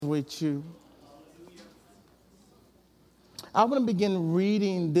with you. I want to begin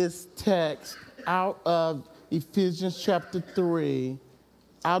reading this text out of Ephesians chapter 3,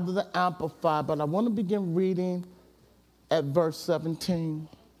 out of the Amplified, but I want to begin reading at verse 17.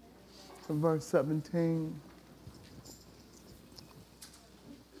 Verse 17.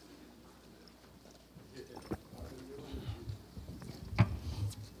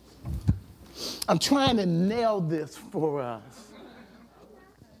 I'm trying to nail this for us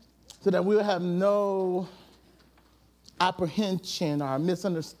so that we'll have no apprehension or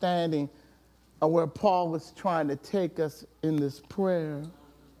misunderstanding of where Paul was trying to take us in this prayer.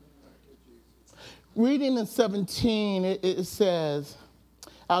 Reading in 17, it says,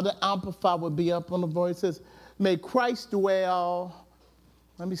 how the Amplified would be up on the voice, it says, may Christ dwell,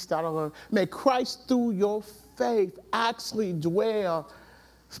 let me start over. May Christ through your faith actually dwell,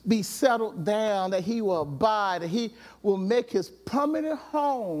 be settled down, that he will abide, that he will make his permanent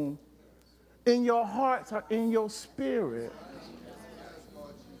home in your hearts or in your spirit.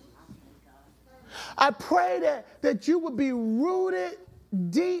 I pray that you would be rooted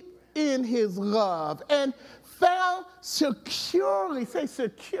deep in his love and found securely, say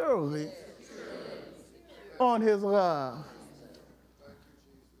securely, on his love.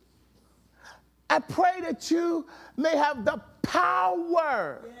 I pray that you may have the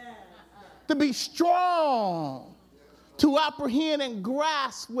power to be strong, to apprehend and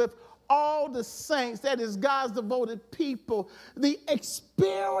grasp with all the saints, that is God's devoted people, the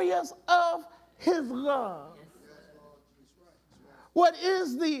experience of his love. What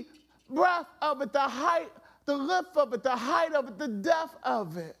is the breadth of it, the height, the length of it, the height of it, the depth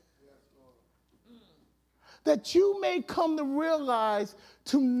of it? That you may come to realize,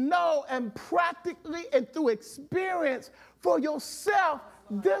 to know, and practically and through experience for yourself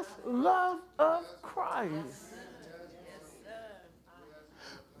this love of Christ,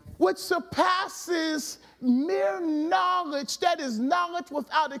 which surpasses mere knowledge, that is knowledge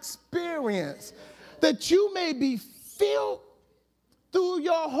without experience, that you may be filled through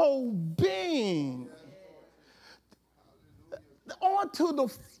your whole being onto the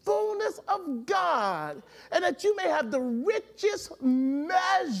fullness of God, and that you may have the richest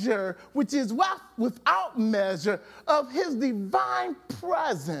measure, which is without measure, of his divine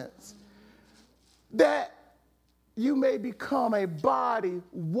presence, that you may become a body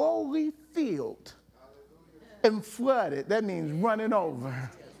wholly filled and flooded, that means running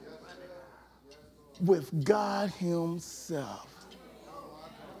over, with God himself.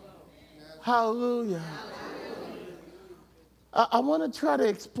 Hallelujah. I want to try to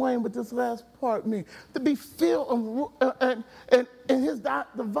explain what this last part means. To be filled and in his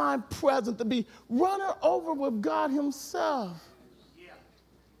divine presence, to be running over with God himself. Yeah.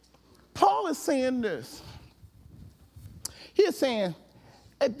 Paul is saying this. He is saying,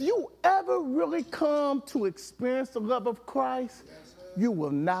 if you ever really come to experience the love of Christ, you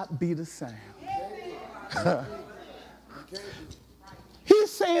will not be the same.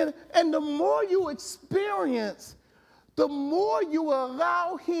 He's saying, and the more you experience, the more you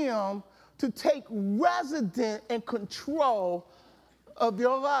allow him to take resident and control of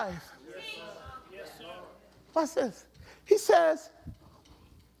your life. Yes, sir. What's this? He says,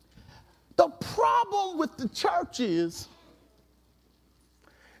 the problem with the church is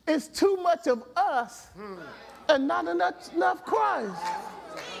it's too much of us and not enough Christ.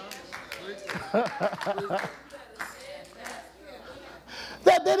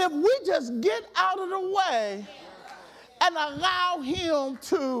 that if we just get out of the way and allow him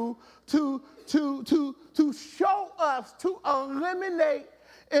to show us, to eliminate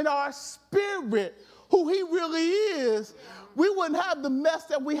in our spirit who he really is, we wouldn't have the mess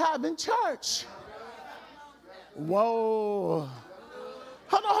that we have in church. Whoa.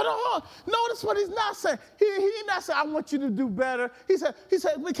 Hold on. Notice what he's not saying. He's not saying, I want you to do better. He said,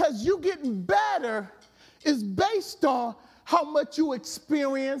 because you getting better is based on how much you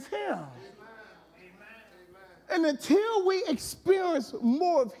experience him. And until we experience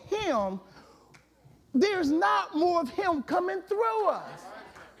more of him, there's not more of him coming through us.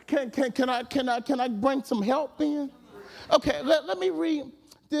 Can I bring some help in? Okay, let me read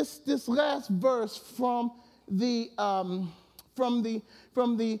this last verse from the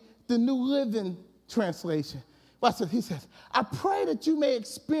New Living Translation. Watch it. He says, I pray that you may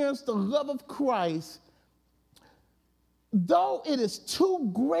experience the love of Christ, though it is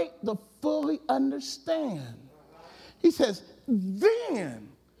too great to fully understand. He says, then,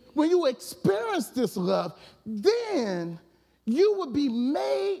 when you experience this love, then you will be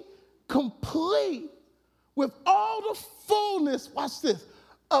made complete with all the fullness, watch this,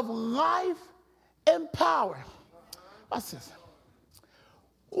 of life and power. Watch this.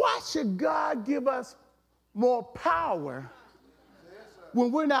 Why should God give us more power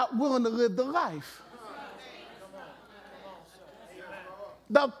when we're not willing to live the life?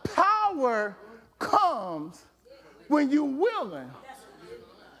 The power comes when you're willing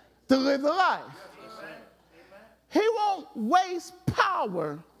to live the life. He won't waste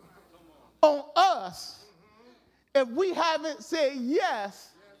power on us if we haven't said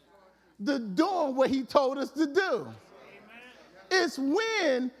yes to doing what he told us to do. It's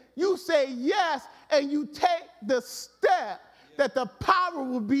when you say yes and you take the step that the power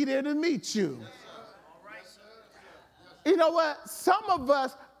will be there to meet you. You know what? Some of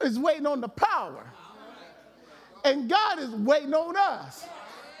us is waiting on the power, and God is waiting on us.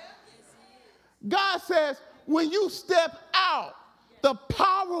 God says, when you step out, the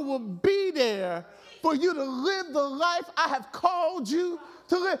power will be there for you to live the life I have called you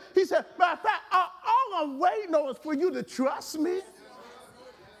to live. He said, matter of fact, all I'm waiting on is for you to trust me.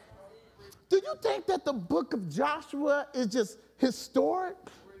 Do you think that the book of Joshua is just historic?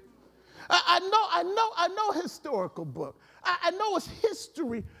 I know historical book. I know it's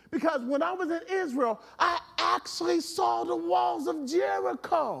history because when I was in Israel, I actually saw the walls of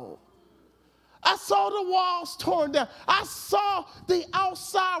Jericho. I saw the walls torn down. I saw the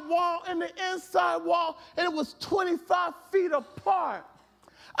outside wall and the inside wall, and it was 25 feet apart.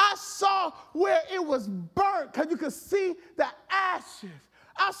 I saw where it was burnt because you could see the ashes.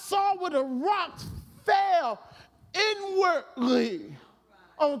 I saw where the rocks fell inwardly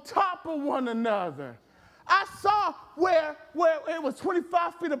on top of one another. I saw where it was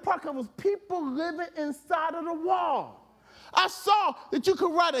 25 feet apart because it was people living inside of the wall. I saw that you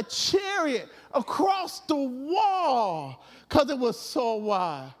could ride a chariot across the wall because it was so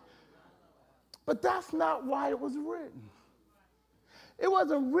wide. But that's not why it was written. It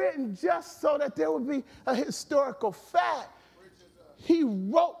wasn't written just so that there would be a historical fact. He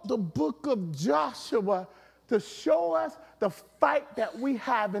wrote the book of Joshua to show us the fight that we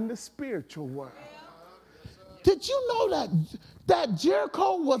have in the spiritual world. Did you know that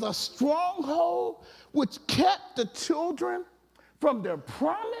Jericho was a stronghold which kept the children from their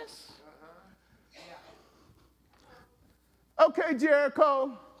promise? Okay,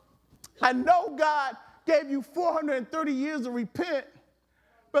 Jericho, I know God gave you 430 years to repent,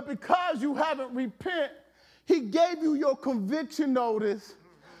 but because you haven't repented, he gave you your conviction notice.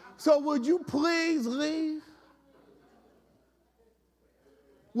 So would you please leave?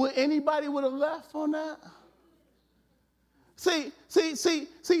 Would anybody would have left on that? See,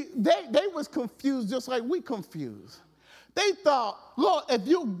 they was confused just like we confused. They thought, Lord, if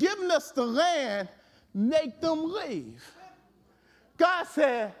you're giving us the land, make them leave. God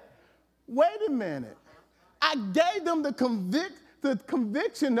said, wait a minute. I gave them the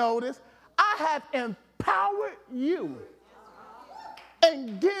conviction notice. I have empowered you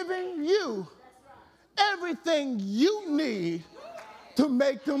and given you everything you need to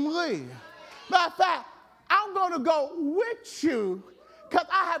make them leave. Matter of fact, I'm going to go with you because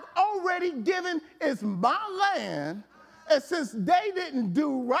I have already given, it's my land, and since they didn't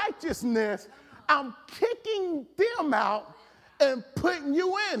do righteousness, I'm kicking them out and putting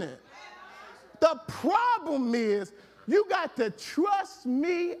you in it. The problem is you got to trust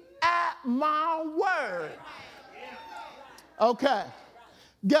me at my word. Okay,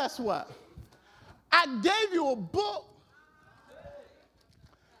 guess what? I gave you a book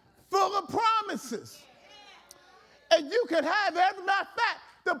full of promises. And you can have every matter of fact,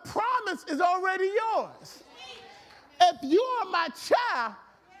 the promise is already yours. If you are my child,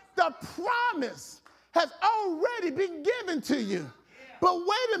 the promise has already been given to you. But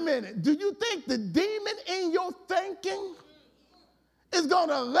wait a minute, do you think the demon in your thinking is going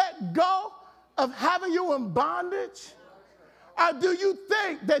to let go of having you in bondage? Or do you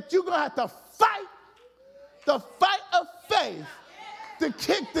think that you're going to have to fight the fight of faith to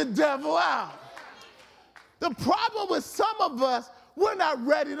kick the devil out? The problem with some of us, we're not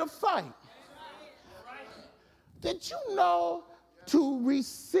ready to fight. Did you know to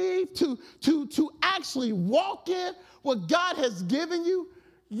receive, to actually walk in what God has given you,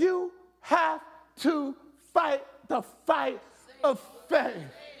 you have to fight the fight of faith.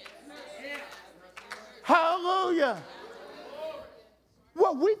 Hallelujah.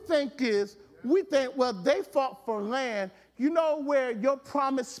 What we think, well, they fought for land. You know where your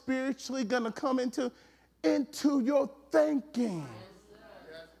promise spiritually going to come into your thinking.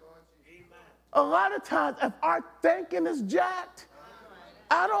 A lot of times, if our thinking is jacked,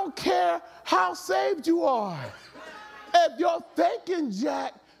 I don't care how saved you are. If your thinking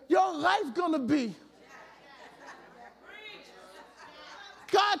jacked, your life's going to be.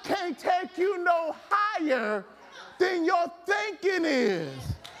 God can't take you no higher than your thinking is.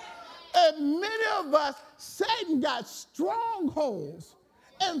 of us, Satan got strongholds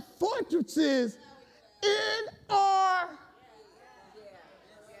and fortresses in our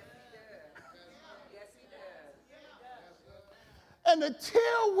and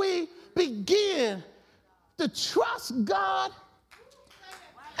until we begin to trust God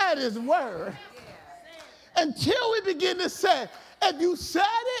at his word, until we begin to say, if you said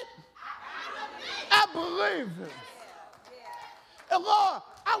it, I believe it. And Lord,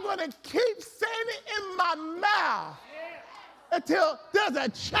 I'm going to keep saying it in my mouth until there's a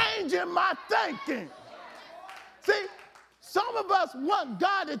change in my thinking. See, some of us want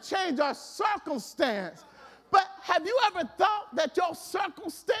God to change our circumstance. But have you ever thought that your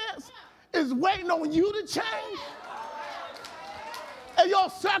circumstance is waiting on you to change? And your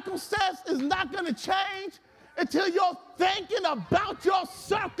circumstance is not going to change until you're thinking about your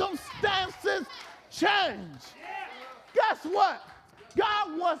circumstances change. Guess what?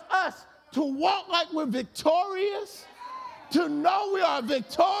 God wants us to walk like we're victorious, to know we are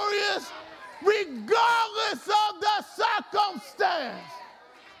victorious, regardless of the circumstance.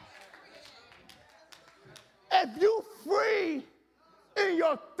 If you're free in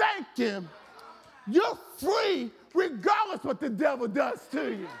your thinking, you're free regardless what the devil does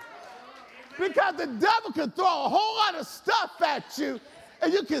to you. Because the devil can throw a whole lot of stuff at you,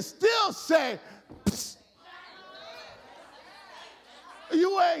 and you can still say, psst,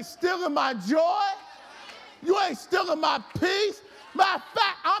 you ain't stealing my joy. You ain't stealing my peace. Matter of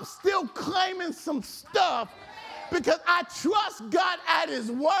fact, I'm still claiming some stuff because I trust God at his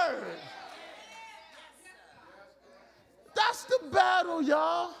word. That's the battle,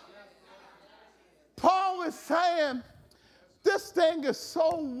 y'all. Paul is saying this thing is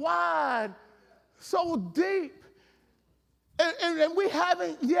so wide, so deep, and we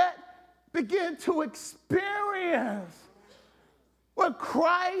haven't yet begun to experience what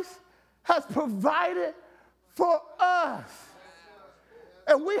Christ has provided for us.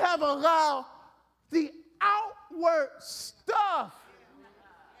 And we have allowed the outward stuff,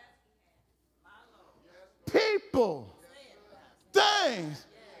 people, things,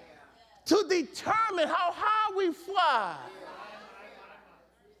 to determine how high we fly.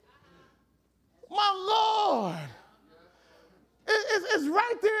 My Lord, it's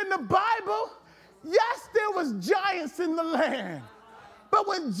right there in the Bible. Yes, there was giants in the land. But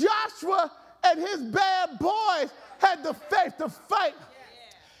when Joshua and his bad boys had the faith to fight,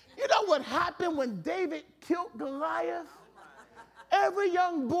 you know what happened when David killed Goliath? Every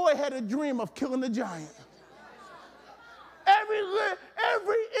young boy had a dream of killing a giant. Every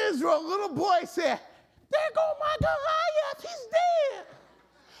Israel little boy said, there go my Goliath, he's dead.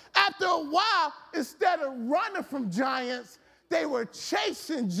 After a while, instead of running from giants, they were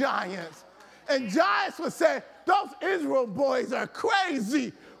chasing giants. And giants would say, those Israel boys are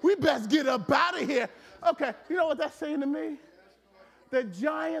crazy. We best get up out of here. Okay, you know what that's saying to me? The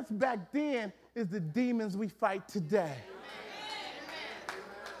giants back then is the demons we fight today.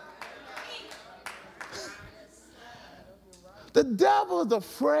 The devil is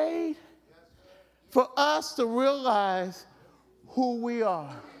afraid for us to realize who we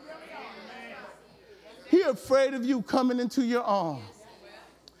are. He's afraid of you coming into your own.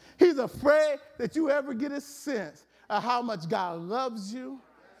 He's afraid that you ever get a sense of how much God loves you,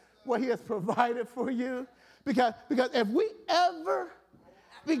 what he has provided for you. Because if we ever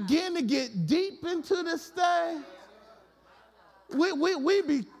begin to get deep into this thing, we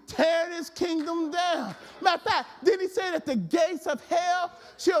be tearing his kingdom down. Matter of fact, didn't he say that the gates of hell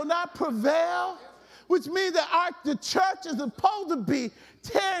shall not prevail? Which means that the church is supposed to be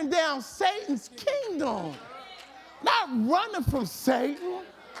tearing down Satan's kingdom, not running from Satan.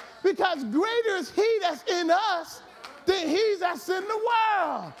 Because greater is he that's in us than he that's in the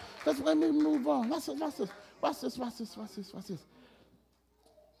world. Let me move on. Watch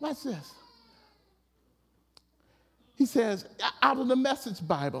this. He says, out of the Message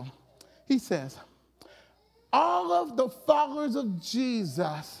Bible, he says, all of the followers of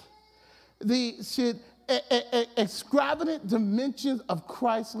Jesus, the extravagant dimensions of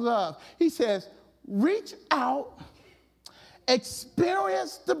Christ's love. He says, reach out,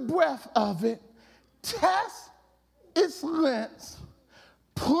 experience the breadth of it, test its lengths,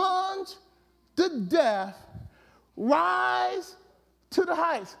 plunge the depth, rise to the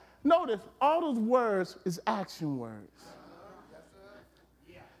heights. Notice, all those words is action words.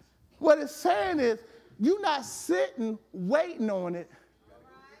 What it's saying is, you're not sitting waiting on it.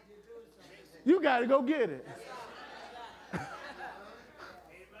 You got to go get it.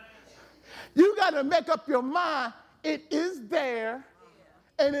 You got to make up your mind. It is there,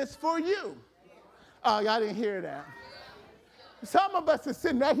 and it's for you. Oh, y'all didn't hear that. Some of us are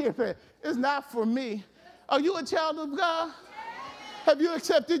sitting right here saying, it's not for me. Are you a child of God? Have you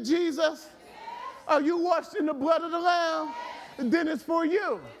accepted Jesus? Are you washed in the blood of the Lamb? Then it's for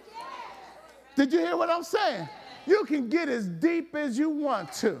you. Did you hear what I'm saying? You can get as deep as you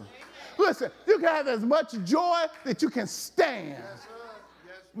want to. Listen, you can have as much joy that you can stand.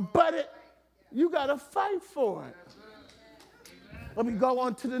 But you got to fight for it. Let me go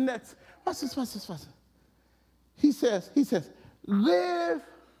on to the next. Watch this. He says, live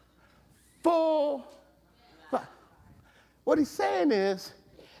full. What he's saying is,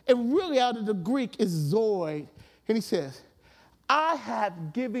 and really out of the Greek is zoid, and he says, I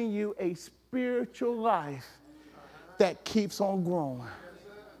have given you a spiritual life that keeps on growing.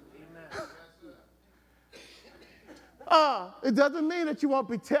 It doesn't mean that you won't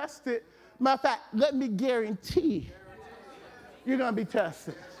be tested. Matter of fact, let me guarantee you're going to be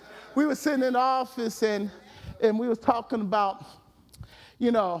tested. We were sitting in the office and we was talking about,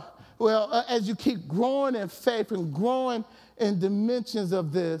 as you keep growing in faith and growing in dimensions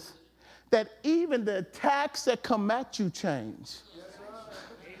of this, that even the attacks that come at you change.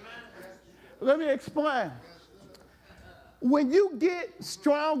 Let me explain. When you get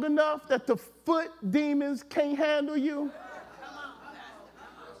strong enough that the foot demons can't handle you,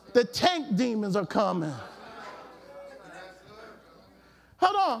 the tank demons are coming.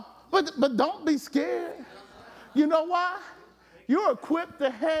 Hold on, but don't be scared. You know why? You're equipped to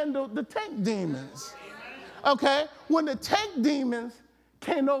handle the tank demons. Okay? When the tank demons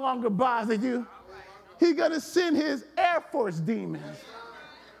can no longer bother you, he's going to send his Air Force demons.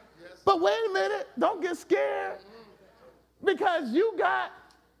 But wait a minute, don't get scared. Because you got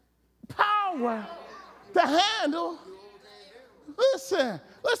power to handle. Listen,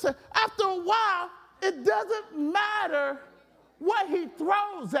 after a while, it doesn't matter what he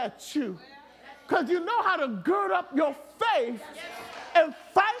throws at you. Because you know how to gird up your faith and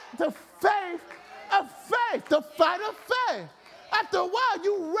fight the faith of faith, the fight of faith. After a while,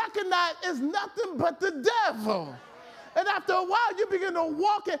 you recognize it's nothing but the devil. And after a while, you begin to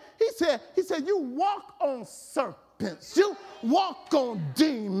walk in. He said, you walk on serpents. You walk on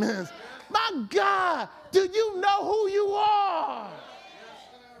demons. My God, do you know who you are?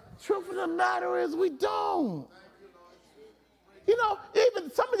 Truth of the matter is we don't.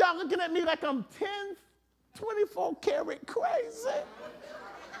 Even some of y'all looking at me like I'm 10, 24 karat crazy.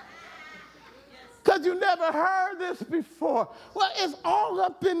 Because you never heard this before. Well, it's all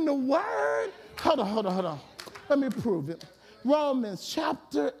up in the Word. Hold on. Let me prove it. Romans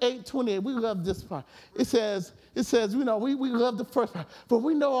chapter 8:28. We love this part. It says, we love the first part. For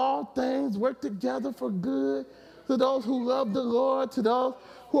we know all things work together for good to those who love the Lord, to those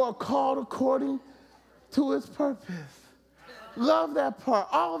who are called according to his purpose. Love that part.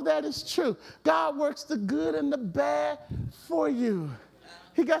 All of that is true. God works the good and the bad for you.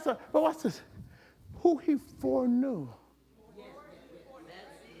 He got some, but watch this. Who he foreknew.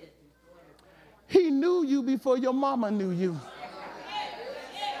 He knew you before your mama knew you.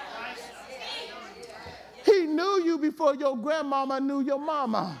 He knew you before your grandmama knew your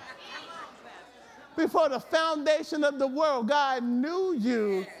mama. Before the foundation of the world, God knew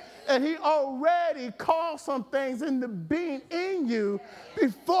you, and he already called some things into being in you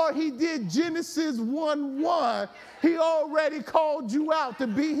before he did Genesis 1:1. He already called you out to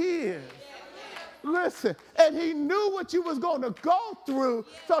be his. Listen, and he knew what you was going to go through,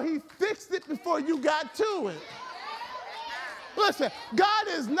 so he fixed it before you got to it. Listen, God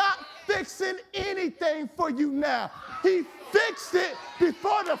is not fixing anything for you now. He fixed it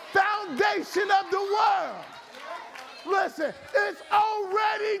before the foundation of the world. Listen, it's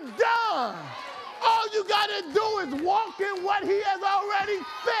already done. All you got to do is walk in what he has already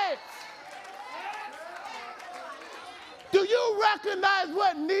fixed. Do you recognize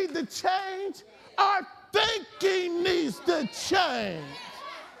what needs to change? Our thinking needs to change.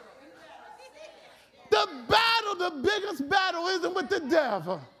 The biggest battle isn't with the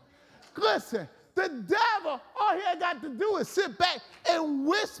devil. Listen, the devil, all he got to do is sit back and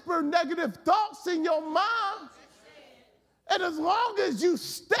whisper negative thoughts in your mind. And as long as you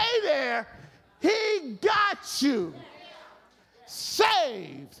stay there, he got you.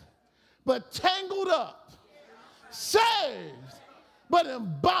 Saved, but tangled up. Saved, but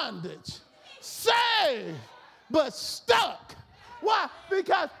in bondage. Saved, but stuck. Why?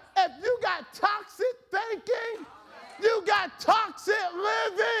 Because if you got toxic thinking, you got toxic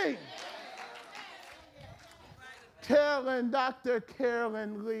living. Dr.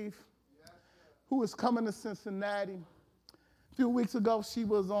 Carolyn Leaf, who was coming to Cincinnati. A few weeks ago, she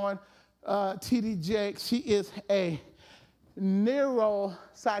was on T.D. Jakes. She is a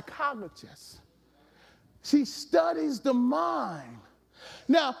neuropsychologist. She studies the mind.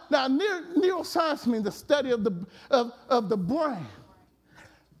 Now neuroscience means the study of the brain.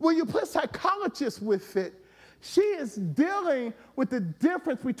 When you put psychologists with it, she is dealing with the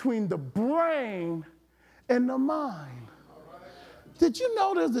difference between the brain and the mind. Did you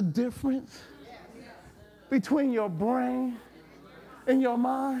know there's a difference between your brain and your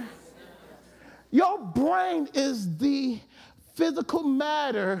mind? Your brain is the physical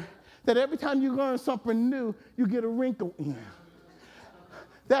matter that every time you learn something new, you get a wrinkle in.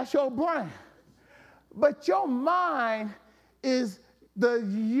 That's your brain. But your mind is the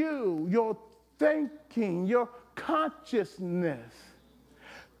you, your thinking, your consciousness.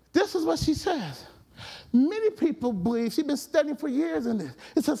 This is what she says. Many people believe, she's been studying for years in this.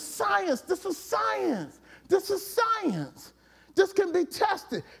 It's a science. This is science. This is science. This can be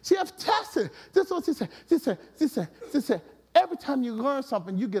tested. She has tested. This is what she said. She said, every time you learn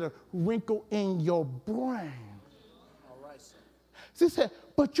something, you get a wrinkle in your brain. All right, sir. She said,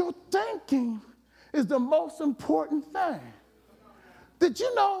 but your thinking is the most important thing. Did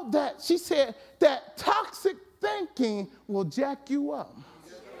you know that she said that toxic thinking will jack you up?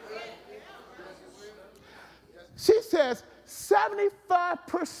 She says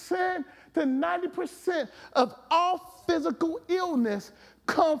 75% to 90% of all physical illness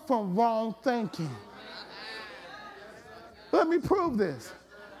come from wrong thinking. Let me prove this.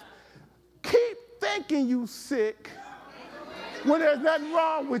 Keep thinking you sick when there's nothing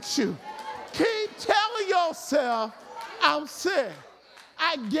wrong with you. Keep telling yourself, I'm sick.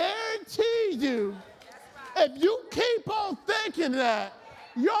 I guarantee you, if you keep on thinking that,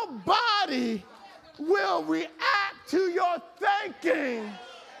 your body will react to your thinking.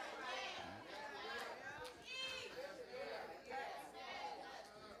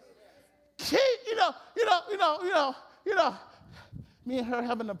 Me and her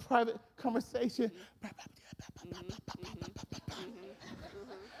having a private conversation.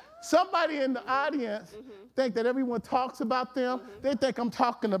 Somebody in the audience think that everyone talks about them. They think I'm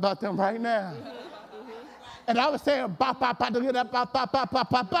talking about them right now. And I was saying ba ba ba ba ba ba ba ba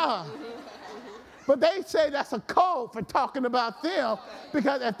ba ba. But they say that's a code for talking about them,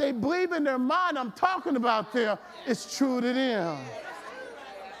 because if they believe in their mind I'm talking about them, it's true to them.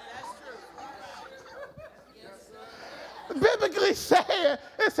 Biblically saying,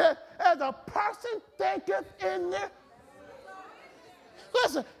 it says, as a person thinketh in their...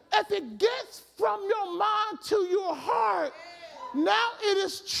 Listen, if it gets from your mind to your heart, now it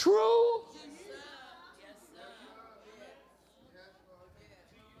is true.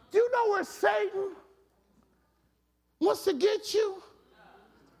 Do you know where Satan wants to get you?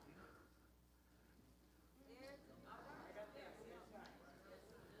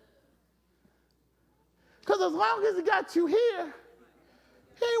 Because as long as he got you here,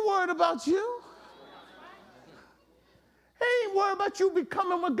 he ain't worried about you. He ain't worried about you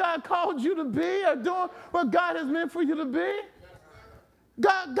becoming what God called you to be or doing what God has meant for you to be.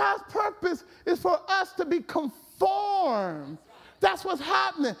 God's purpose is for us to be conformed. That's what's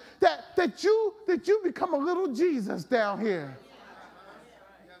happening. That you become a little Jesus down here.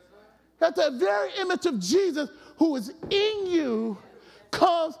 That the very image of Jesus who is in you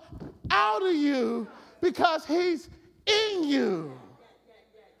comes out of you because he's in you.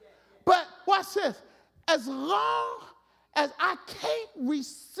 But watch this. As long as I can't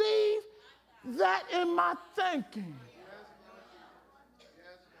receive that in my thinking,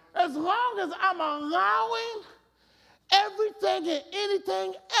 as long as I'm allowing everything and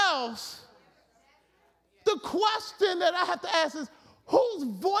anything else, the question that I have to ask is, whose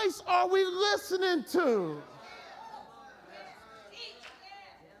voice are we listening to?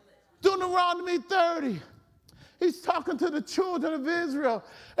 Deuteronomy 30. He's talking to the children of Israel,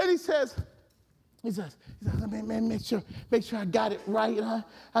 and he says, let me make sure I got it right.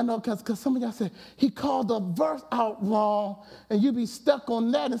 I know because some of y'all said he called the verse out wrong, and you be stuck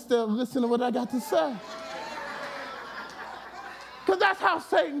on that instead of listening to what I got to say. Because that's how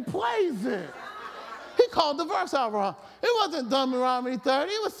Satan plays it. He called the verse out wrong. It wasn't Deuteronomy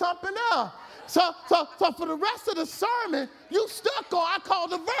 30. It was something else. So for the rest of the sermon, you stuck on I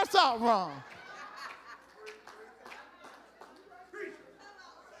called the verse out wrong.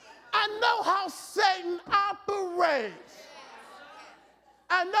 I know how Satan operates.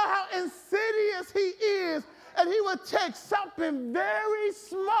 I know how insidious he is, and he will take something very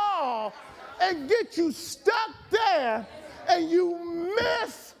small and get you stuck there, and you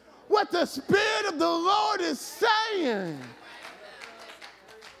miss what the Spirit of the Lord is saying.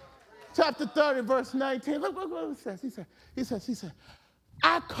 Chapter 30, verse 19. Look what it says. He says,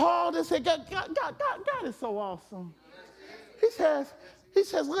 I called and said, God is so awesome. He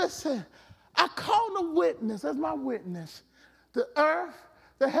says, listen, I call the witness as my witness, the earth,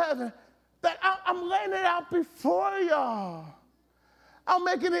 the heaven, that I'm laying it out before y'all. I'm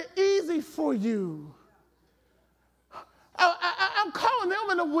making it easy for you. I'm calling them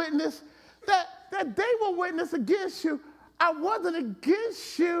in a witness that they will witness against you. I wasn't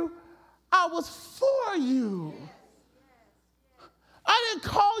against you. I was for you. I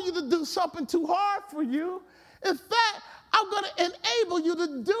didn't call you to do something too hard for you. In fact, I'm going to enable you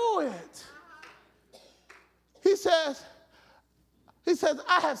to do it. He says,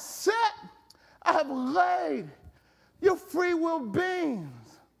 I have laid your free will beings.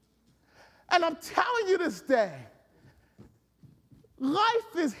 And I'm telling you this day,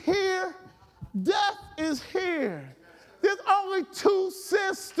 life is here, death is here. There's only two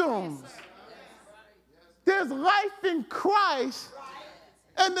systems. There's life in Christ,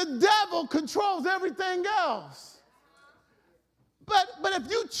 and the devil controls everything else. But if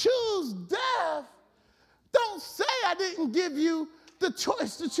you choose death, don't say I didn't give you the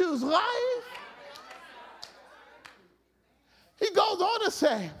choice to choose life. He goes on to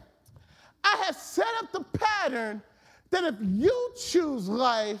say, I have set up the pattern that if you choose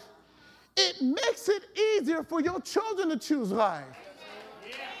life, it makes it easier for your children to choose life.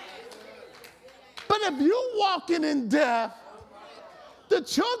 But if you're walking in death, the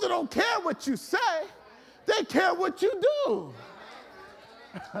children don't care what you say. They care what you do.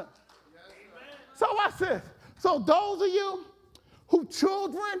 So watch this. So those of you who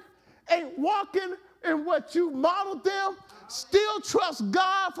children ain't walking in what you modeled them, still trust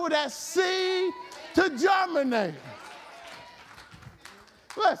God for that seed to germinate.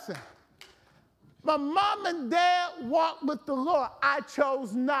 Listen, my mom and dad walked with the Lord. I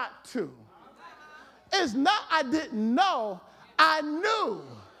chose not to. It's not I didn't know, I knew.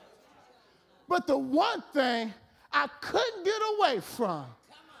 But the one thing I couldn't get away from,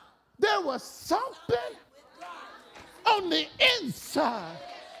 there was something on the inside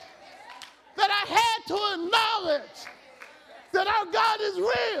that I had to acknowledge that our God is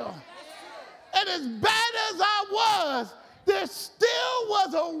real. And as bad as I was, there still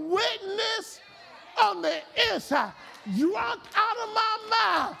was a witness on the inside. Drunk out of my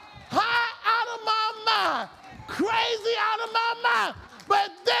mind, high out of my mind, crazy out of my mind.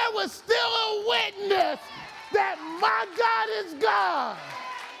 But there was still a witness that my God is God.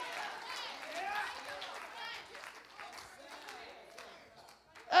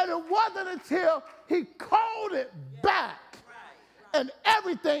 And it wasn't until he called it back and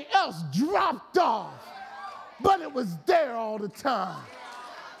everything else dropped off. But it was there all the time.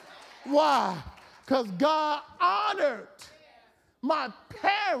 Why? Because God honored my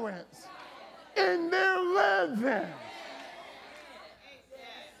parents in their living.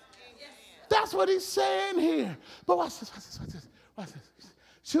 That's what he's saying here. But watch this, watch this, watch this, watch this.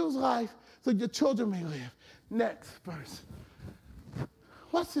 Choose life so your children may live. Next verse.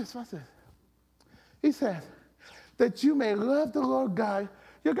 Watch this, watch this. He says, that you may love the Lord God,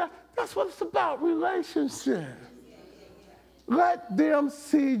 your God. That's what it's about, relationship. Let them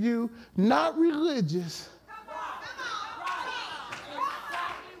see you not religious,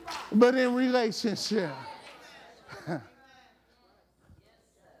 but in relationship.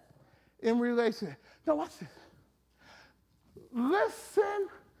 In relationship. Now watch this.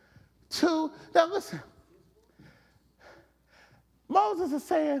 Now listen. Moses is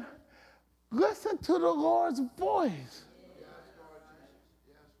saying, listen to the Lord's voice.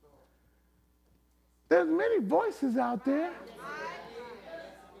 There's many voices out there.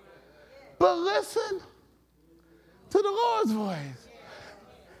 But listen to the Lord's voice.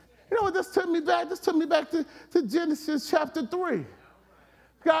 You know what this took me back? This took me back to Genesis chapter 3.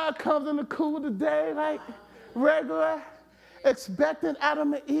 God comes in the cool of the day, like regular, expecting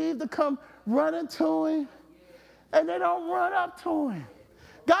Adam and Eve to come running to him. And they don't run up to him.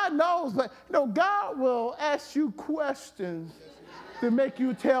 God knows, but God will ask you questions to make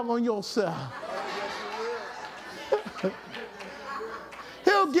you tell on yourself.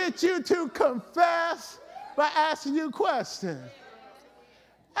 He'll get you to confess by asking you questions.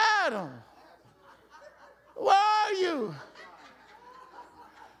 Adam, where are you?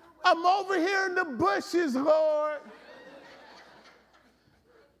 I'm over here in the bushes, Lord.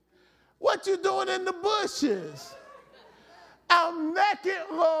 What you doing in the bushes? I'm naked,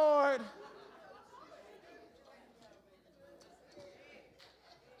 Lord.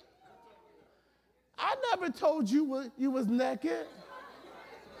 I never told you you was naked.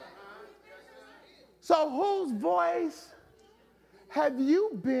 So whose voice have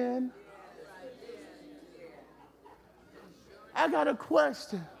you been? I got a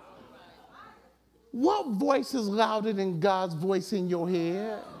question. What voice is louder than God's voice in your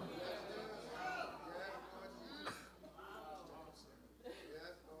head?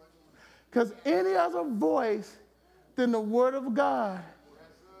 Because any other voice than the Word of God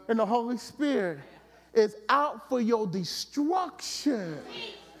and the Holy Spirit is out for your destruction.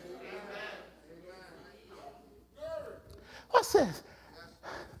 What's this?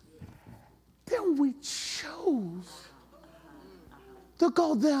 Then we chose to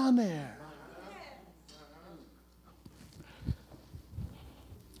go down there.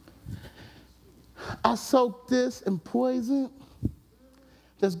 I soak this in poison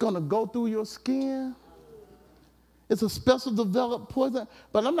that's going to go through your skin. It's a special developed poison,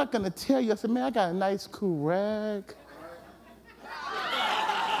 but I'm not going to tell you. I said, man, I got a nice cool rag.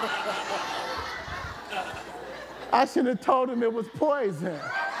 I should have told him it was poison.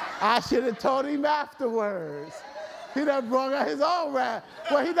 I should have told him afterwards. He done brought out his own rag.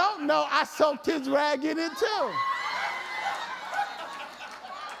 Well, he don't know I soaked his rag in it too.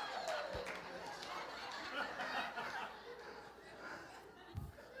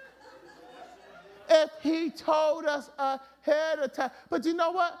 If he told us ahead of time. But you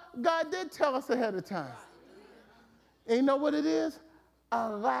know what? God did tell us ahead of time. And you know what it is? A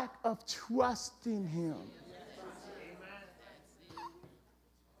lack of trusting him.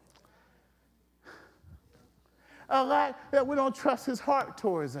 A lack that we don't trust his heart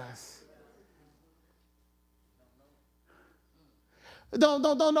towards us. Don't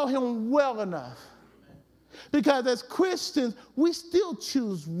know him well enough. Because as Christians, we still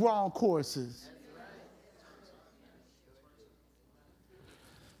choose wrong courses.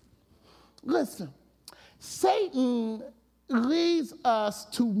 Listen, Satan leads us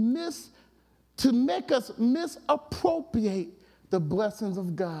to make us misappropriate the blessings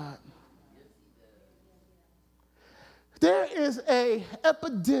of God. There is an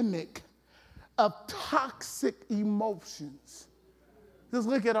epidemic of toxic emotions. Just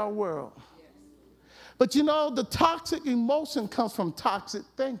look at our world. But you know, the toxic emotion comes from toxic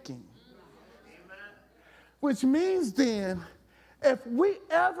thinking. Which means then, if we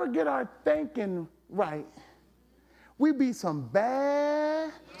ever get our thinking right, we be some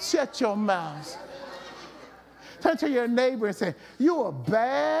bad, shut your mouth. Turn to your neighbor and say, you a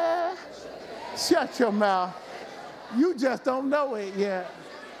bad, shut your mouth. You just don't know it yet.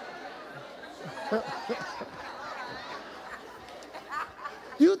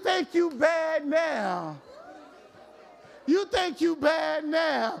 You think you bad now. You think you bad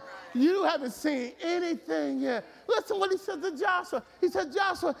now. You haven't seen anything yet. Listen what he said to Joshua. He said,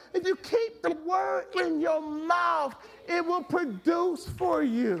 Joshua, if you keep the word in your mouth, it will produce for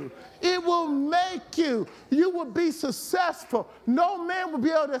you. It will make you. You will be successful. No man will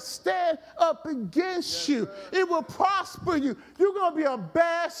be able to stand up against you. It will prosper you. You're going to be a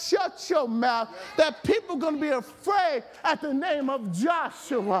bad, shut your mouth, that people are going to be afraid at the name of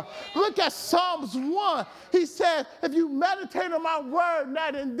Joshua. Look at Psalms 1. He says, if you meditate on my word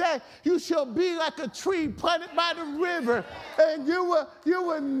night and day, you shall be like a tree planted by the river, and you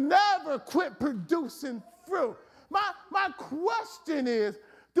will never quit producing fruit. My question is,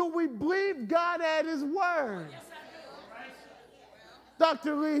 do we believe God at his word? Yes, I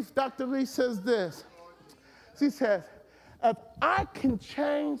do. Dr. Lee says this. She says, if I can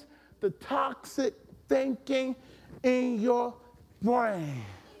change the toxic thinking in your brain,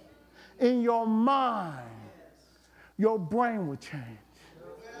 in your mind, your brain will change.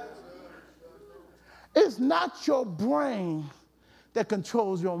 It's not your brain that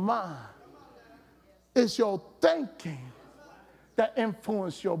controls your mind. It's your thinking that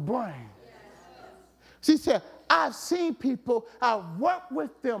influences your brain. She said, I've seen people, I've worked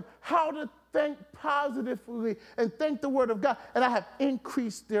with them how to think positively and think the word of God, and I have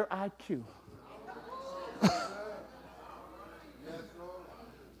increased their IQ.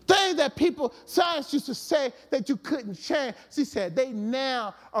 Things that science used to say that you couldn't change. She said, they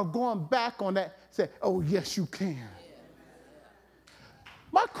now are going back on that, say, oh, yes, you can.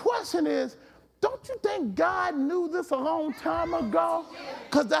 My question is, don't you think God knew this a long time ago?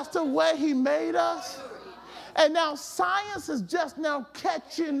 Because that's the way he made us. And now science is just now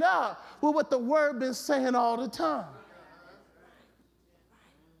catching up with what the word been saying all the time.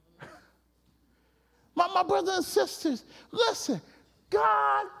 My brothers and sisters, listen,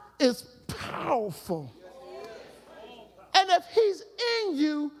 God is powerful. And if he's in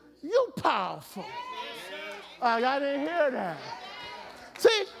you, you're powerful. I didn't hear that.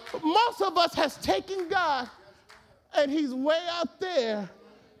 See, most of us has taken God and he's way out there,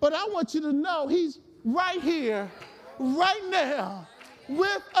 but I want you to know he's right here, right now,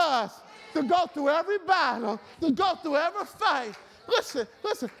 with us to go through every battle, to go through every fight. Listen,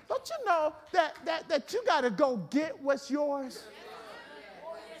 don't you know that you got to go get what's yours?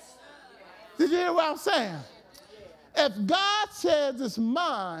 Did you hear what I'm saying? If God says it's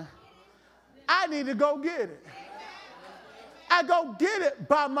mine, I need to go get it. I go get it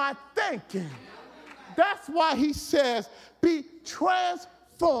by my thinking. That's why he says, be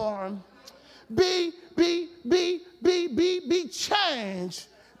transformed, be changed,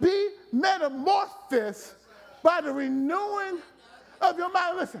 be metamorphosed by the renewing of your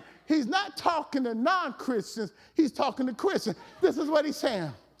mind. Listen, he's not talking to non-Christians, he's talking to Christians. This is what he's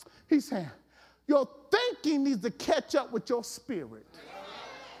saying. He's saying, your thinking needs to catch up with your spirit.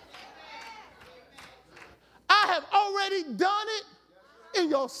 I have already done it in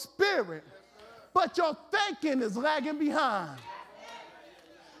your spirit, but your thinking is lagging behind.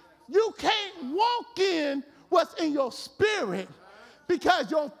 You can't walk in what's in your spirit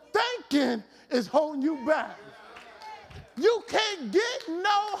because your thinking is holding you back. You can't get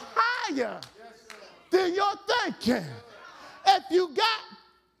no higher than your thinking. If you got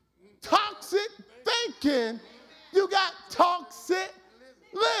toxic thinking, you got toxic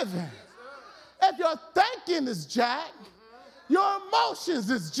living. If your thinking is jacked, your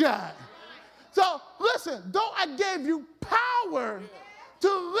emotions is jacked. So listen, though I gave you power to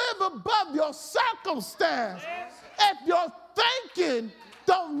live above your circumstance, if your thinking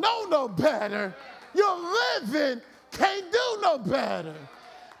don't know no better, your living can't do no better.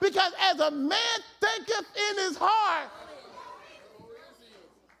 Because as a man thinketh in his heart,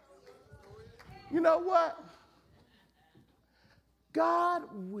 you know what? God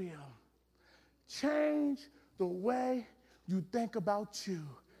will change the way you think about you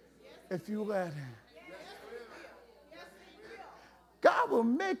if you let him. God will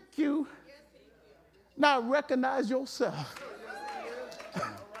make you not recognize yourself.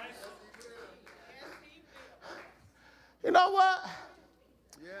 You know what?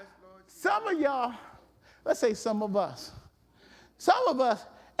 Some of y'all, let's say some of us,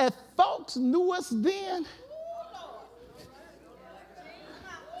 if folks knew us then,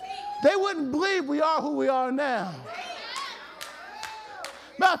 they wouldn't believe we are who we are now.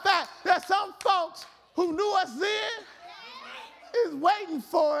 Matter of fact, there's some folks who knew us then is waiting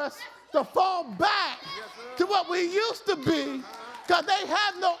for us to fall back to what we used to be because they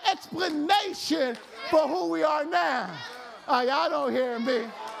have no explanation for who we are now. Oh, y'all don't hear me.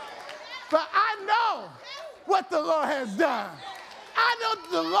 But I know what the Lord has done. I know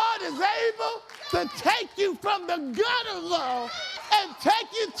the Lord is able to take you from the gutter low and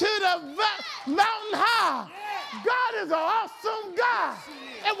take you to the mountain high. God is an awesome God.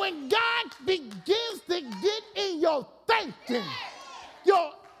 And when God begins to get in your thinking,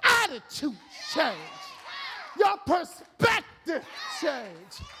 your attitude change, your perspective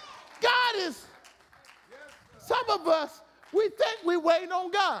change. God is, some of us, we think we're waiting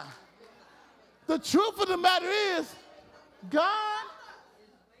on God. The truth of the matter is, God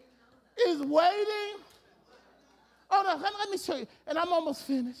is waiting. Oh, no, let me show you. And I'm almost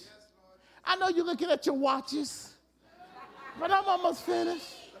finished. I know you're looking at your watches, but I'm almost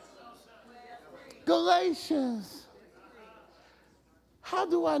finished. Galatians. How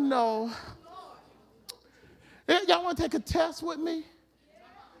do I know? Y'all want to take a test with me?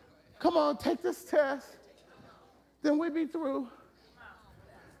 Come on, take this test. Then we'll be through.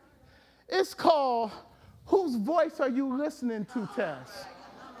 It's called Whose Voice Are You Listening To test.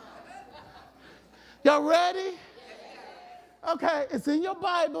 Y'all ready? Okay, it's in your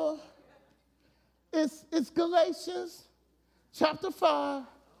Bible. It's Galatians chapter 5,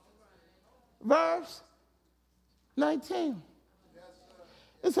 verse 19.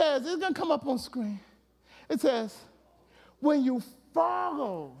 It says, it's going to come up on screen. It says, when you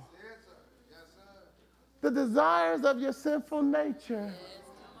follow the desires of your sinful nature,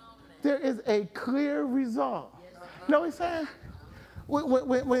 there is a clear result. You know what he's saying?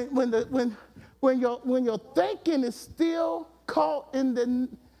 When your thinking is still caught in the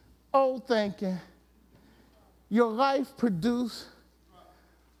old thinking, your life produce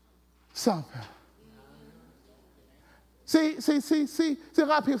something. See, a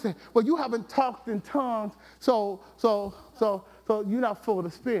lot of people say, well, you haven't talked in tongues, so you're not full of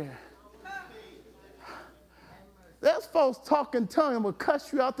the Spirit. There's folks talking tongues and will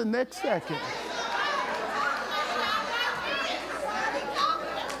cuss you out the next second.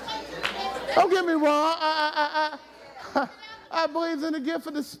 Don't get me wrong. I believe in the gift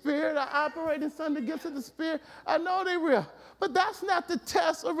of the Spirit. I operate in some of the gifts of the Spirit. I know they're real. But that's not the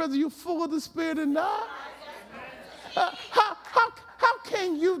test of whether you're full of the Spirit or not. How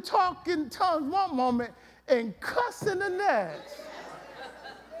can you talk in tongues one moment and cuss in the next?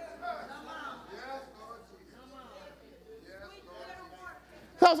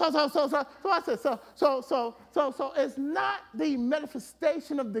 So I said, so it's not the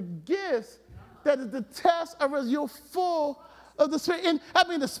manifestation of the gifts that is the test of whether you're full of the Spirit.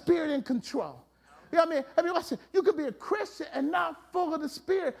 The Spirit in control. You know what I mean? Listen, you could be a Christian and not full of the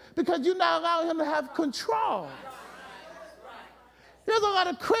Spirit because you're not allowing him to have control. There's a lot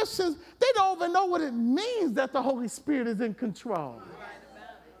of Christians, they don't even know what it means that the Holy Spirit is in control.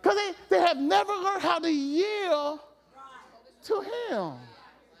 Because they have never learned how to yield to him.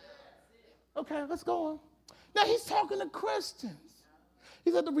 Okay, let's go on. Now he's talking to Christians.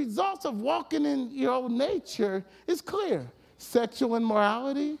 He said the results of walking in your old nature is clear. Sexual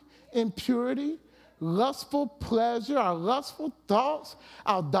immorality, impurity, lustful pleasure, our lustful thoughts,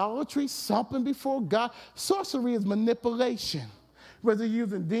 idolatry, something before God. Sorcery is manipulation. Whether you're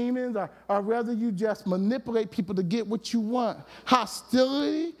using demons or whether you just manipulate people to get what you want.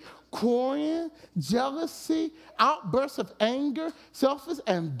 Hostility, quarreling, jealousy, outbursts of anger, selfish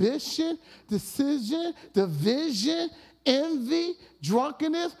ambition, decision, division, envy,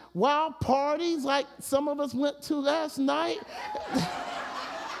 drunkenness, wild parties like some of us went to last night.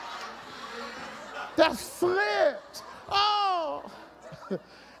 That slipped. Oh.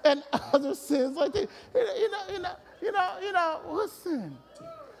 And other sins like that. Listen.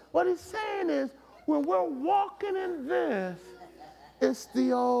 What he's saying is, when we're walking in this, it's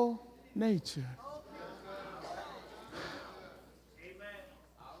the old nature.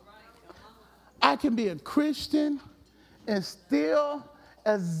 I can be a Christian and still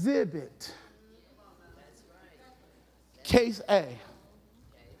exhibit case A.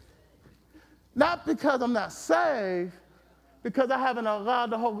 Not because I'm not saved, because I haven't allowed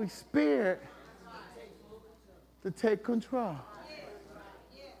the Holy Spirit to take control.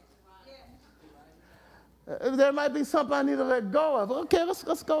 There might be something I need to let go of. Okay,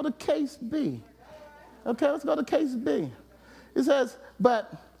 let's go to case B. Okay, let's go to case B. It says,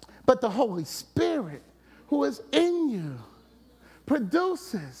 but the Holy Spirit who is in you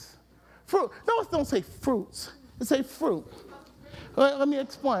produces fruit. No, don't say fruits. It say fruit. Let me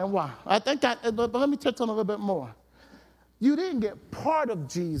explain why. But let me touch on a little bit more. You didn't get part of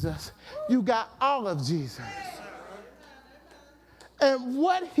Jesus. You got all of Jesus. And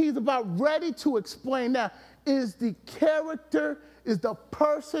what he's about ready to explain now is the character, is the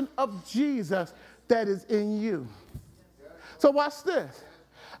person of Jesus that is in you. So watch this.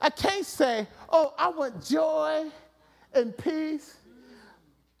 I can't say, oh, I want joy and peace,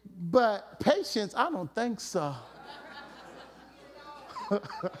 but patience, I don't think so.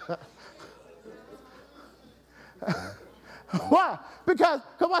 Why? Because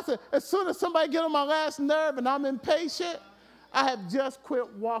I said, as soon as somebody get on my last nerve and I'm impatient, I have just quit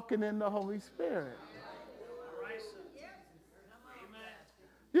walking in the Holy Spirit.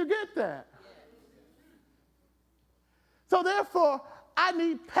 You get that? So therefore, I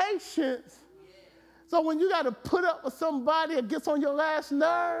need patience. So when you got to put up with somebody that gets on your last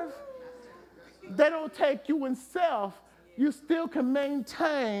nerve, they don't take you in self. You still can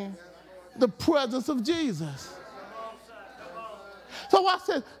maintain the presence of Jesus. So I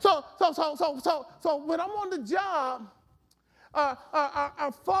said, so when I'm on the job,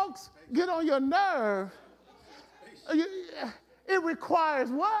 our folks get on your nerve, it requires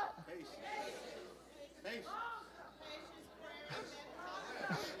what?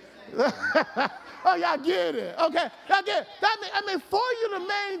 Oh, y'all get it. Okay, y'all get it. That means for you to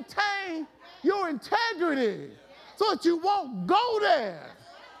maintain your integrity so that you won't go there.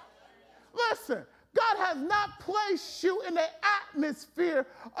 Listen, God has not placed you in the atmosphere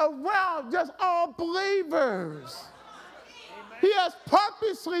around just all believers. He has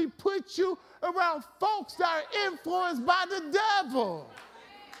purposely put you around folks that are influenced by the devil.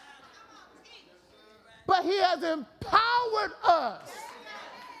 But he has empowered us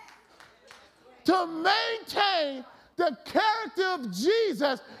to maintain the character of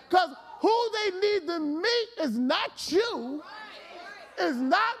Jesus, because who they need to meet is not you, is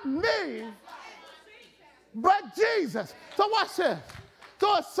not me, but Jesus. So watch this.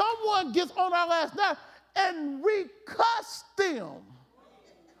 So if someone gets on our last nerve and we cuss them,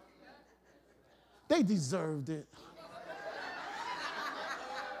 they deserved it.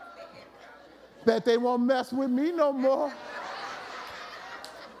 Bet they won't mess with me no more.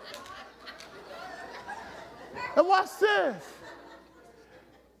 And watch this.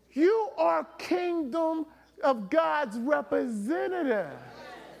 You are kingdom of God's representative.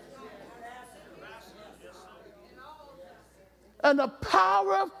 And the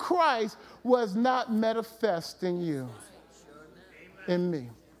power of Christ was not manifest in you, in me.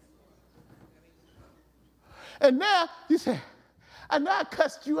 And now you say, I know I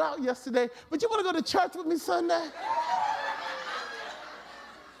cussed you out yesterday, but you want to go to church with me Sunday?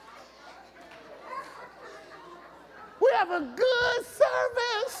 We have a good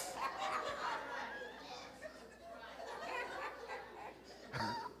service.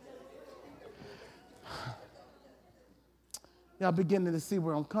 Y'all beginning to see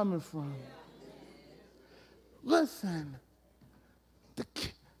where I'm coming from. Listen,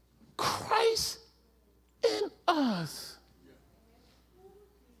 Christ in us.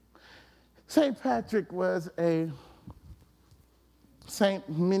 St. Patrick was a saint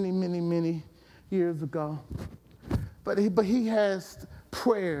many years ago. But he has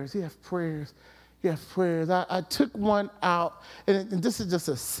prayers. He has prayers. He has prayers. I took one out, and this is just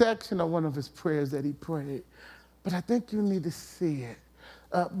a section of one of his prayers that he prayed. But I think you need to see it.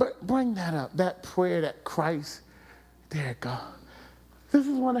 But bring that up, that prayer that Christ, there it go. This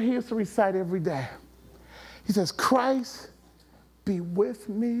is one he used to recite every day. He says, Christ be with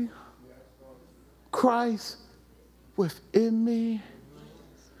me. Christ within me.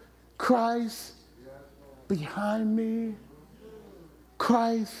 Christ behind me.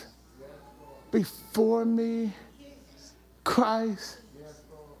 Christ before me. Christ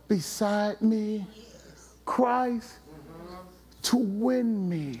beside me. Christ to win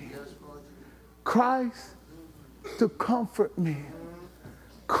me. Christ to comfort me.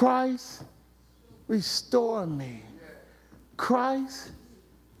 Christ restore me. Christ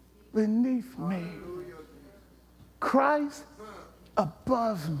beneath me. Christ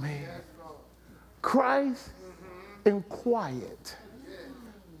above me. Christ in quiet.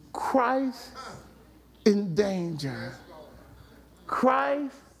 Christ in danger.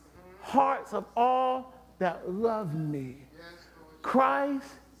 Christ, hearts of all that love me. Christ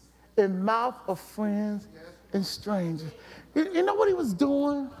in mouth of friends and strangers. You know what he was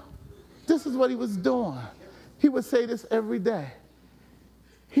doing? This is what he was doing. He would say this every day.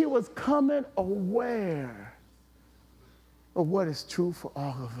 He was coming aware of what is true for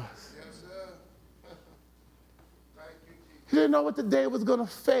all of us. Yes, sir. Thank you, Jesus. He didn't know what the day was going to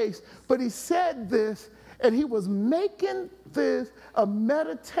face, but he said this, and he was making this a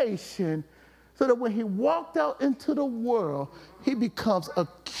meditation so that when he walked out into the world, he becomes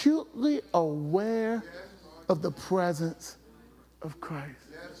acutely aware of the presence of Christ.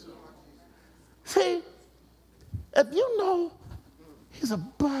 Yes, sir. See, if you know he's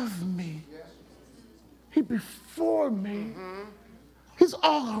above me, he's before me, he's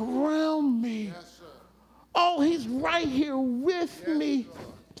all around me. Yes, sir. Oh, he's right here with me.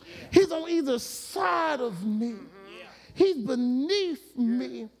 He's on either side of me. He's beneath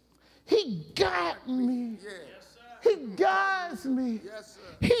me. He got me. He guides me. Yes,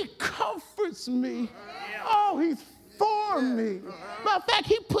 sir. He comforts me. Oh, he's for me. Matter of fact,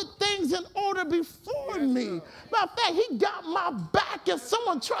 he put things in order before me. Matter of fact, he got my back. If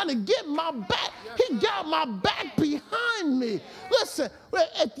someone trying to get my back, he got my back behind me. Listen,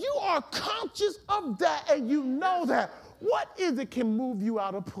 if you are conscious of that and you know that, what is it can move you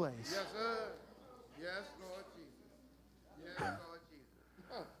out of place? Yes, sir. Yes, Lord Jesus. Yes, Lord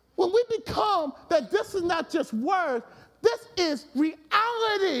Jesus. When we become that this is not just words, this is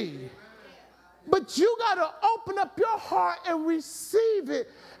reality. But you got to open up your heart and receive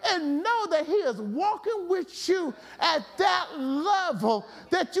it and know that he is walking with you at that level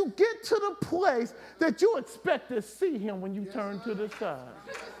that you get to the place that you expect to see him when you turn to the side.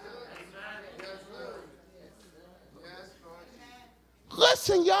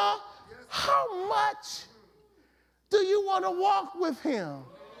 Listen, y'all, how much do you want to walk with him?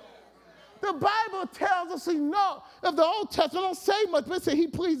 The Bible tells us, if the Old Testament don't say much, but it said he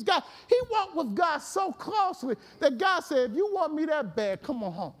pleased God. He walked with God so closely that God said, if you want me that bad, come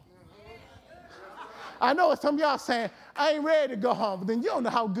on home. I know some of y'all saying, I ain't ready to go home, but then you don't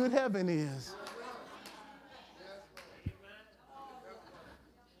know how good heaven is.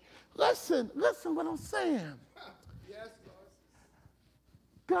 Listen what I'm saying.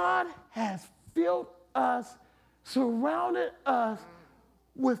 God has filled us, surrounded us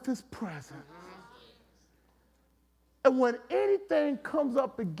with his presence. And when anything comes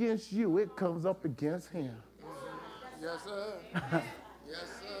up against you, it comes up against him. Yes, sir. Yes,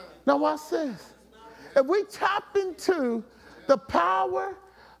 sir. Now watch this. If we tap into the power,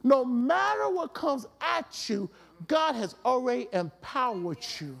 no matter what comes at you, God has already empowered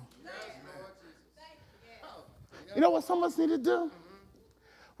you. You know what some of us need to do?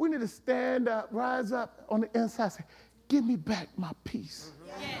 We need to stand up, rise up on the inside, say, give me back my peace.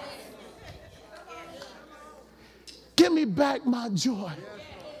 Give me back my joy.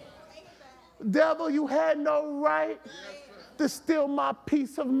 Devil, you had no right to steal my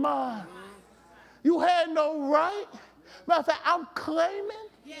peace of mind. You had no right. Matter of fact, I'm claiming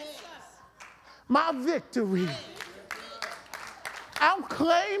my victory. I'm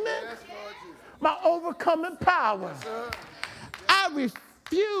claiming my overcoming power. I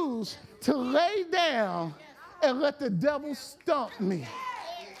refuse to lay down and let the devil stump me.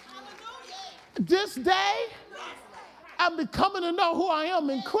 This day, I'm becoming to know who I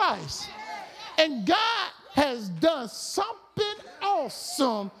am in Christ. And God has done something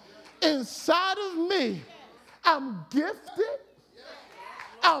awesome inside of me. I'm gifted.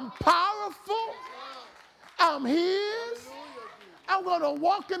 I'm powerful. I'm His. I'm going to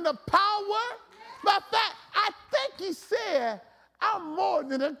walk in the power. Matter of fact, I think He said, I'm more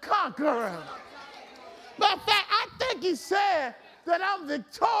than a conqueror. Matter of fact, I think He said that I'm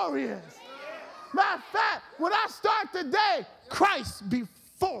victorious. Matter of fact, when I start today, Christ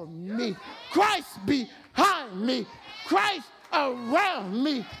before me, Christ behind me, Christ around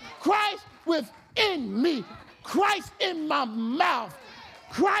me, Christ within me, Christ in my mouth,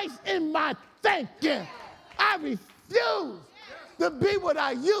 Christ in my thinking. I refuse to be what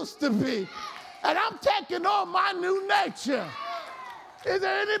I used to be. And I'm taking on my new nature. Is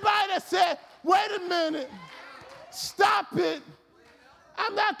there anybody that said, wait a minute, stop it.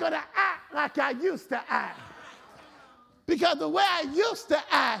 I'm not going to act like I used to act. Because the way I used to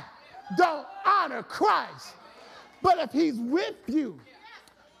act don't honor Christ. But if He's with you,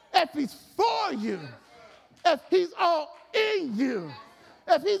 if He's for you, if He's all in you,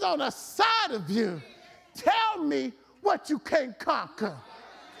 if He's on the side of you, tell me what you can't conquer.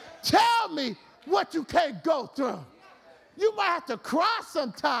 Tell me what you can't go through. You might have to cry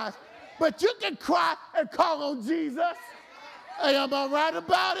sometimes, but you can cry and call on Jesus. Hey, am I right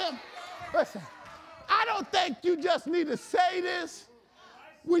about it? Listen, I don't think you just need to say this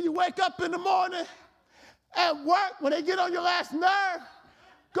when you wake up in the morning at work, when they get on your last nerve.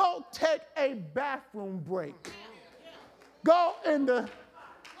 Go take a bathroom break. Go in that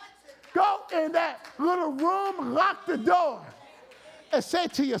little room, lock the door, and say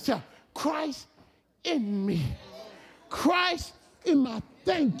to yourself, Christ in me, Christ in my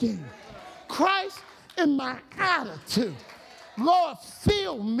thinking, Christ in my attitude. Lord,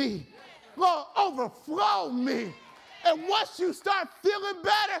 fill me. Lord, overflow me. And once you start feeling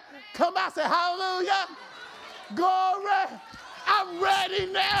better, come out and say, hallelujah, glory, I'm ready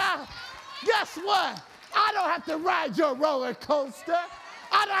now. Guess what? I don't have to ride your roller coaster.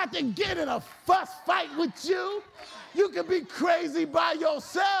 I don't have to get in a fuss fight with you. You can be crazy by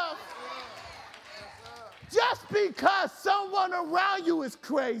yourself. Just because someone around you is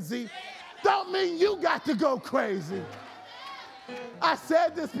crazy, don't mean you got to go crazy. I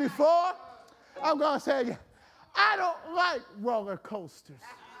said this before. I'm going to say it again. I don't like roller coasters,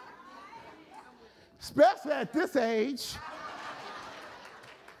 especially at this age.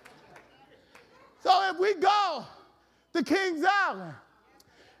 So if we go to Kings Island,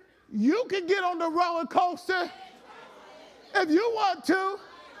 you can get on the roller coaster if you want to.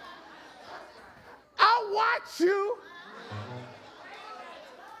 I'll watch you,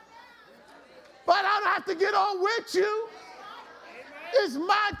 but I don't have to get on with you. It's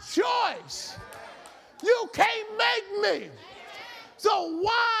my choice. You can't make me. So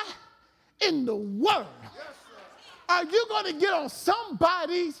why in the world are you going to get on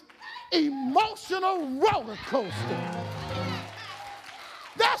somebody's emotional roller coaster?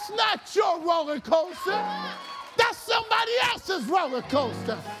 That's not your roller coaster. That's somebody else's roller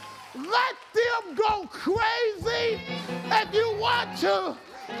coaster. Let them go crazy if you want to.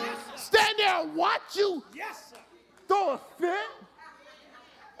 Stand there and watch you throw a fit.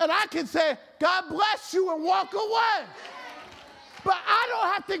 And I can say, God bless you, and walk away. But I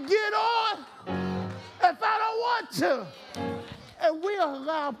don't have to get on if I don't want to. And we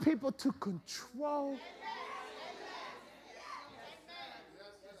allow people to control.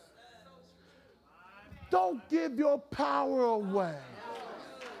 Don't give your power away.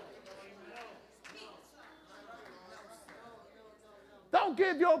 Don't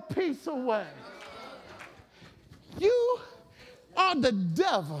give your peace away. You are the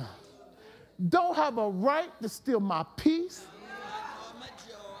devil. Don't have a right to steal my peace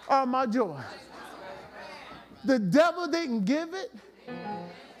or my joy. The devil didn't give it,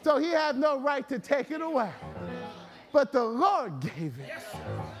 so he had no right to take it away. But the Lord gave it.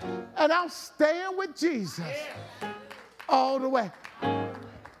 And I'm staying with Jesus all the way.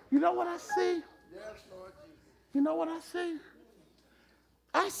 You know what I see? You know what I see?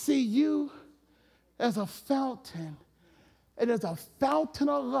 I see you as a fountain, and there's a fountain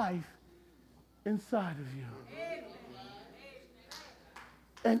of life inside of you.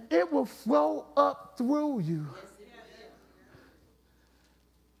 And it will flow up through you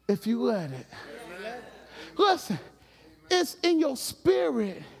if you let it. Listen, it's in your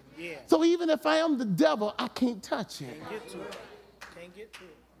spirit. So even if I am the devil, I can't touch it. Can't get to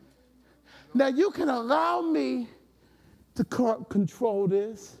it. Now you can allow me to control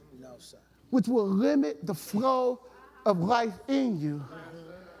this, No, sir. which will limit the flow of life in you,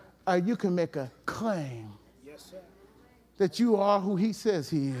 or you can make a claim. Yes, sir. that you are who he says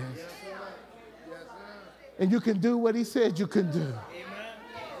he is. Yes, sir. And you can do what he says you can do.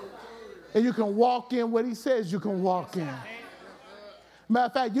 And you can walk in what he says you can walk in. Matter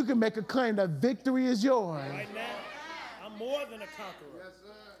of fact, you can make a claim that victory is yours. Right now, I'm more than a conqueror. Yes,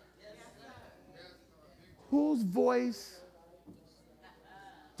 sir. Whose voice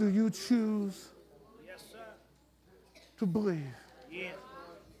do you choose Yes, sir. to believe? Yeah.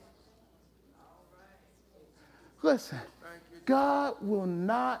 Listen, God will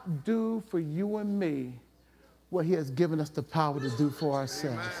not do for you and me what he has given us the power to do for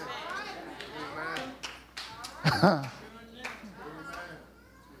ourselves.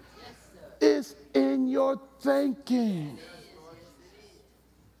 It's in your thinking.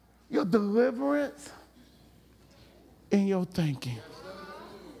 Your deliverance in your thinking.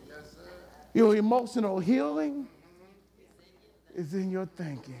 Your emotional healing is in your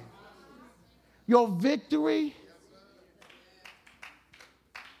thinking. Your victory,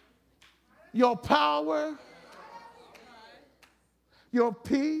 your power, your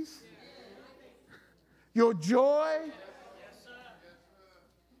peace, your joy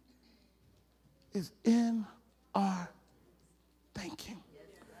is in our thinking.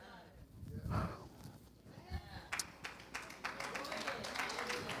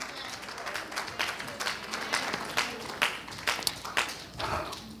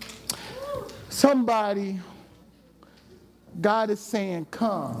 Somebody, God is saying,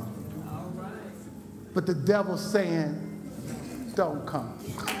 come. But the devil's saying, don't come.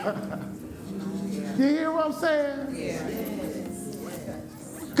 You hear what I'm saying?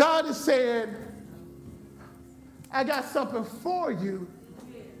 God is saying, I got something for you.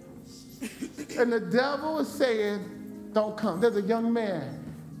 And the devil is saying, don't come. There's a young man.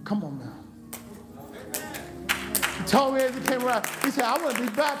 Come on now. He told me as he came around, he said, I want to be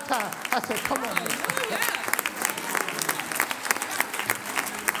baptized. I said, come on now.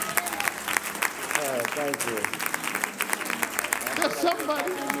 Thank you. There's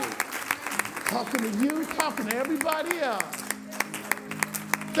somebody talking to you, talking to everybody else.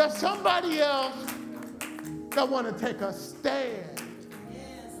 There's somebody else that want to take a stand.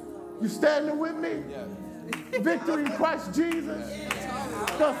 You standing with me? Victory in Christ Jesus.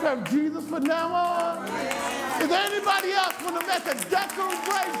 Gonna serve Jesus from now on. Is there anybody else want to make a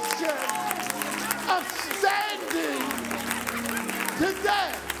declaration of standing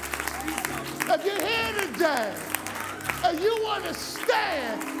today? If you're here today and you want to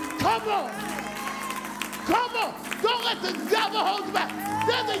stand, come on. Come on. Don't let the devil hold you back.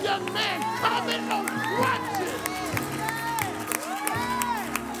 There's a young man coming on crutches.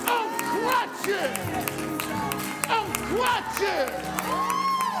 On crutches. On crutches.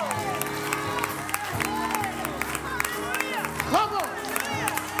 Come on.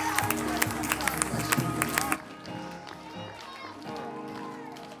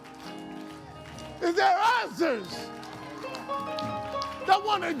 Is there others that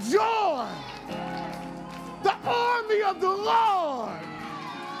want to join the army of the Lord?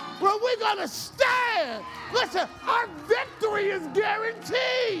 Where we're going to stand. Listen, our victory is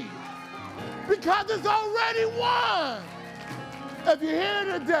guaranteed because it's already won. If you're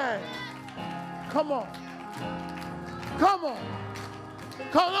here today, come on. Come on.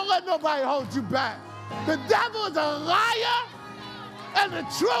 Come on, don't let nobody hold you back. The devil is a liar and the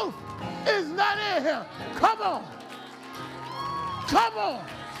truth is not in him. Come on. Come on.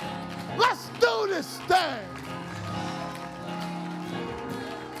 Let's do this thing.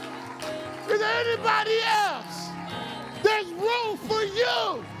 Is there anybody else? There's room for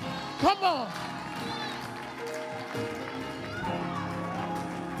you. Come on.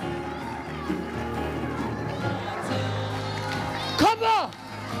 Come on.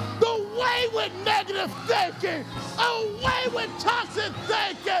 Away with negative thinking. Away with toxic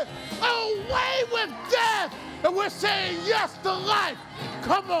thinking. Away with death. And we're saying yes to life.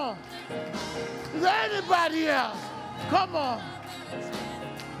 Come on. Is there anybody else? Come on.